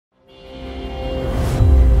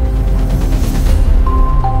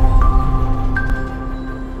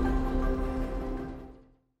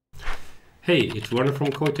Hey, it's Werner from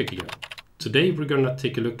Coitech again. Today we're gonna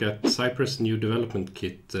take a look at Cypress new development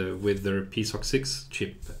kit with their PSoC 6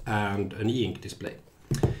 chip and an e-ink display.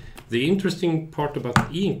 The interesting part about the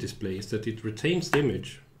e-ink display is that it retains the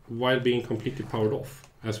image while being completely powered off,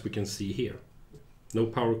 as we can see here. No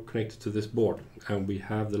power connected to this board, and we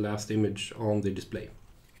have the last image on the display.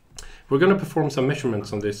 We're gonna perform some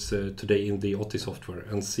measurements on this today in the OTI software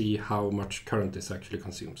and see how much current this actually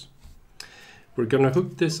consumes. We're gonna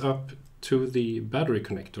hook this up to the battery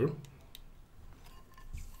connector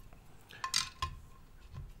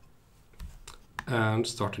and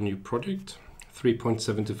start a new project.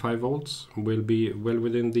 3.75 volts will be well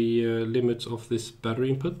within the limits of this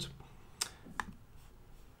battery input,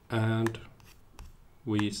 and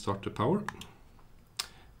we start the power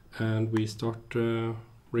and we start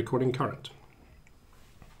recording current.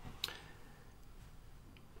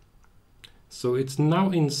 So it's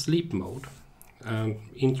now in sleep mode. And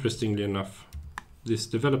interestingly enough, this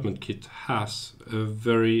development kit has a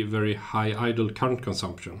very high idle current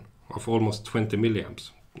consumption of almost 20 milliamps,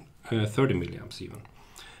 30 milliamps even.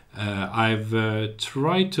 I've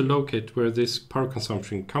tried to locate where this power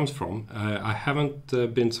consumption comes from. I haven't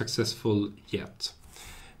been successful yet.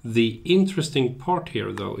 The interesting part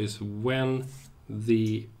here though is when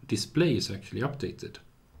the display is actually updated,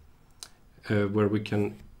 where we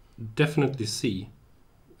can definitely see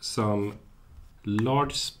some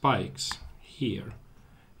large spikes here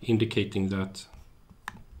indicating that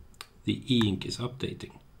the e-ink is updating.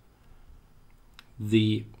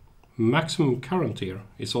 The maximum current here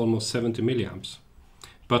is almost 70 milliamps,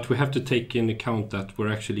 but we have to take in account that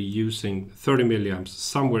we're actually using 30 milliamps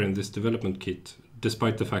somewhere in this development kit,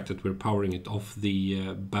 despite the fact that we're powering it off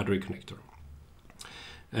the battery connector.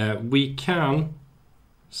 We can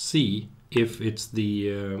see if it's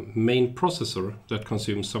the main processor that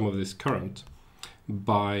consumes some of this current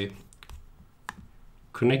by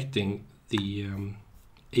connecting the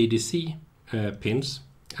ADC pins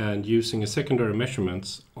and using a secondary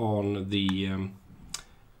measurements on the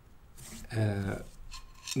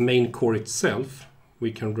main core itself.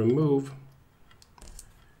 We can remove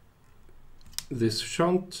this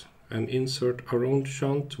shunt and insert our own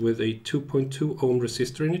shunt with a 2.2 ohm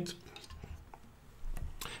resistor in it.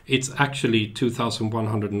 It's actually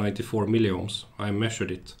 2194 milliohms. I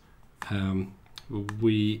measured it.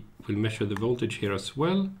 We will measure the voltage here as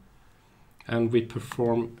well, and we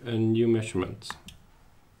perform a new measurement.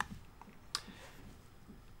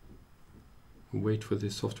 Wait for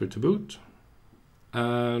this software to boot,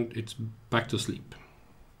 and it's back to sleep.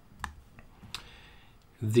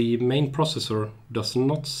 The main processor does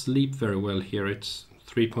not sleep very well here. It's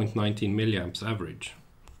 3.19 milliamps average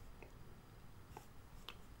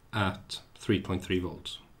at 3.3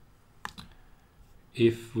 volts.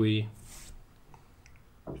 If we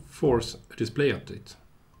force a display update,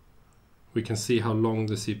 we can see how long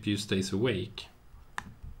the CPU stays awake.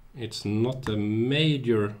 It's not a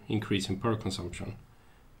major increase in power consumption.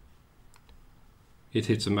 It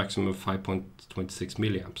hits a maximum of 5.26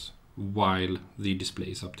 milliamps while the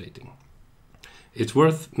display is updating. It's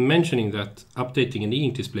worth mentioning that updating an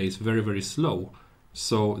e-ink display is very slow,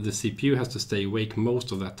 so the CPU has to stay awake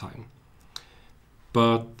most of that time.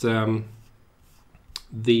 But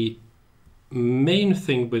the main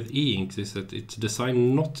thing with e-inks is that it's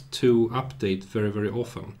designed not to update very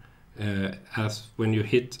often. As when you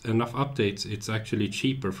hit enough updates, it's actually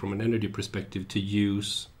cheaper from an energy perspective to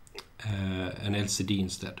use an LCD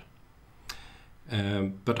instead.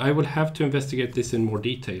 But I will have to investigate this in more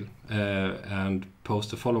detail and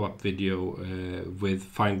post a follow-up video with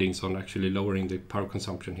findings on actually lowering the power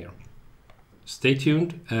consumption here. Stay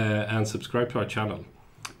tuned and subscribe to our channel.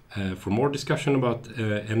 For more discussion about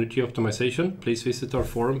energy optimization, please visit our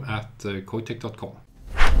forum at coitech.com.